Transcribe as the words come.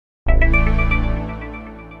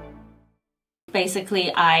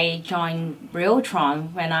Basically, I joined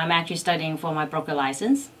Realtron when I'm actually studying for my broker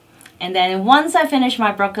license. And then once I finish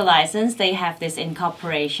my broker license, they have this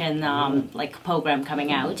incorporation like program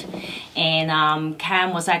coming out. And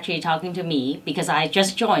Cam was actually talking to me because I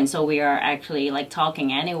just joined, so we are actually like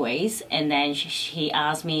talking anyways. And then she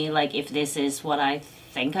asked me like if this is what I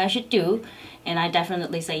think I should do, and I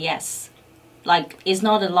definitely say yes. Like, it's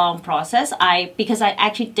not a long process. Because I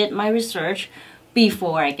actually did my research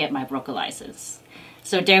before I get my broker license.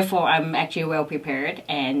 So therefore, I'm actually well prepared,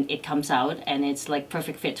 and it comes out and it's like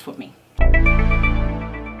perfect fit for me.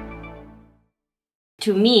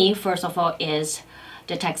 To me, first of all, is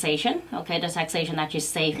the taxation. Okay, the taxation actually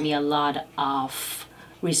saved me a lot of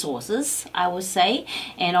resources, I would say.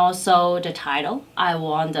 And also the title. I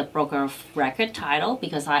want the broker of record title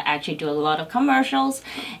because I actually do a lot of commercials,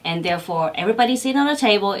 and therefore everybody sitting on the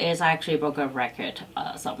table is actually broker of record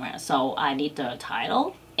somewhere. So I need the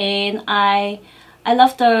title, and I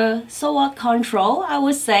love the so what control, I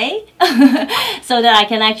would say, so that I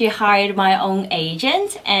can actually hire my own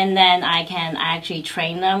agent, and then I can actually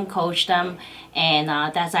train them, coach them, and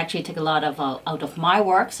that's actually take a lot of out of my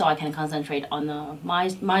work, so I can concentrate on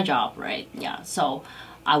my job, right? Yeah, so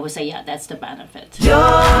I would say, yeah, that's the benefit. You're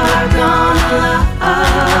gonna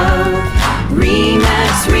love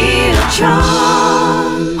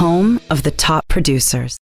Realtron, home of the top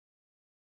producers.